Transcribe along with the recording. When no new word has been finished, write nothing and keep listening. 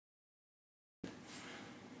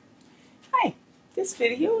This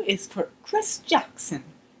video is for Chris Jackson,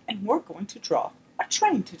 and we're going to draw a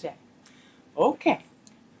train today. Okay,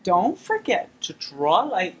 don't forget to draw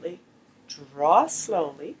lightly, draw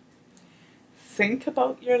slowly, think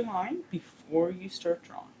about your line before you start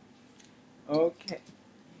drawing. Okay.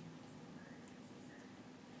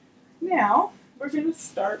 Now, we're going to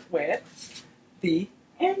start with the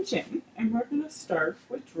engine, and we're going to start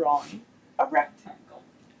with drawing a rectangle.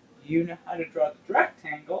 You know how to draw the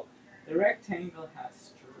rectangle. The rectangle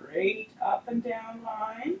has straight up and down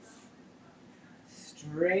lines,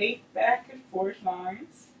 straight back and forth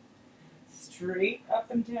lines, straight up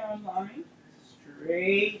and down line,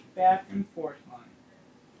 straight back and forth line.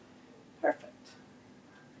 Perfect.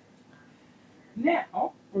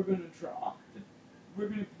 Now we're going to draw,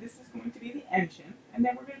 this is going to be the engine, and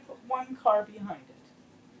then we're going to put one car behind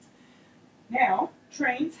it. Now,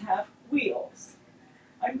 trains have wheels.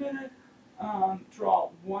 I'm going to draw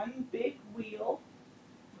one big wheel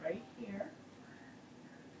right here,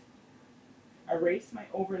 erase my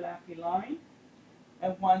overlapping line,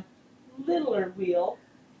 and one littler wheel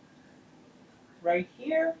right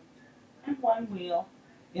here, and one wheel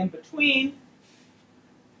in between.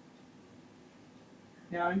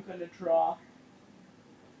 Now I'm going to draw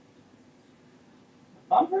the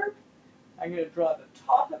bumper. I'm going to draw the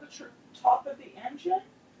top of the engine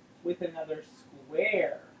with another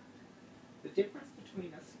square. The difference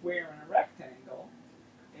between a square and a rectangle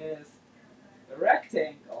is the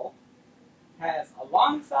rectangle has a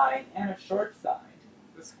long side and a short side.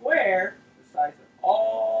 The square, the sides are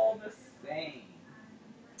all the same.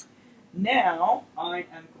 Now I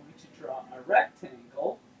am going to draw a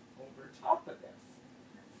rectangle over top of this.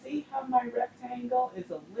 See how my rectangle is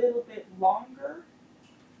a little bit longer?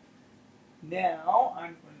 Now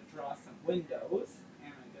I'm going to draw some windows,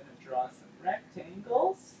 and I'm going to draw some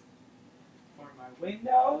rectangles for my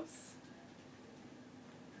windows.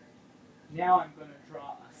 Now I'm going to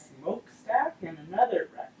draw a smokestack and another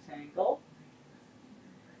rectangle.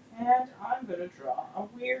 And I'm going to draw a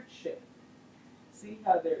weird shape. See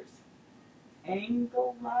how there's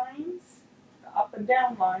angle lines? The up and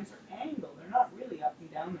down lines are angled. They're not really up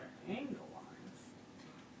and down, they're angle lines.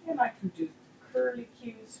 And I can do curly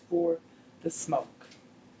cues for the smoke.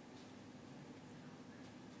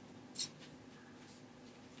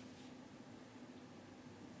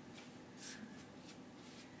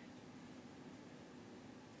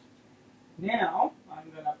 Now I'm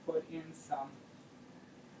going to put in some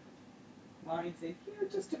lines in here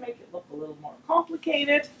just to make it look a little more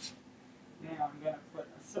complicated. Now I'm going to put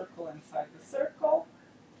a circle inside the circle,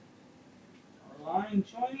 a line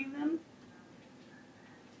joining them,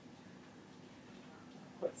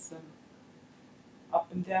 put some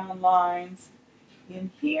up and down lines in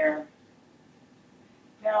here.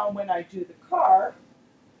 Now when I do the car,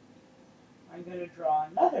 I'm going to draw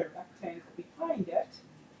another rectangle behind it.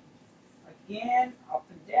 Again, up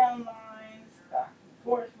and down lines, back and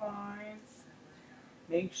forth lines.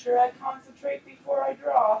 Make sure I concentrate before I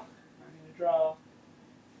draw. I'm going to draw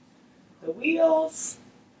the wheels,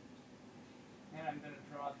 and I'm going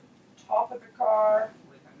to draw the top of the car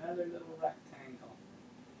with another little rectangle.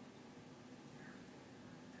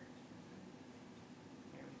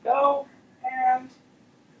 Here we go, and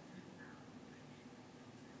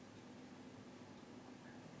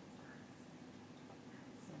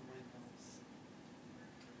some windows.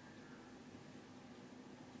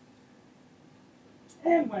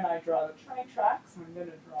 And when I draw the train tracks, I'm going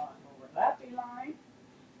to draw an overlapping line,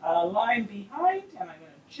 a line behind, and I'm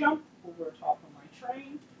going to jump over top of my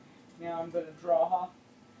train. Now I'm going to draw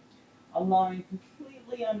a line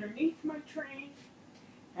completely underneath my train,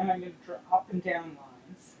 and I'm going to draw up and down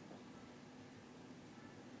lines.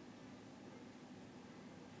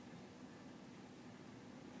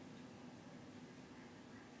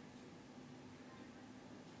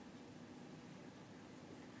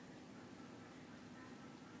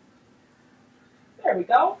 There we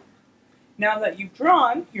go. Now that you've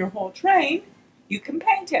drawn your whole train, you can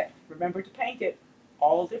paint it. Remember to paint it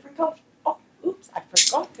all different colors. Oh, oops, I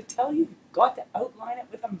forgot to tell you, you've got to outline it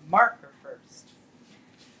with a marker first.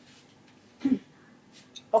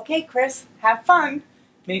 Okay, Chris, have fun.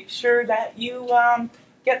 Make sure that you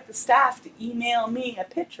get the staff to email me a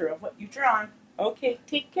picture of what you've drawn. Okay,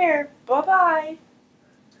 take care. Bye-bye.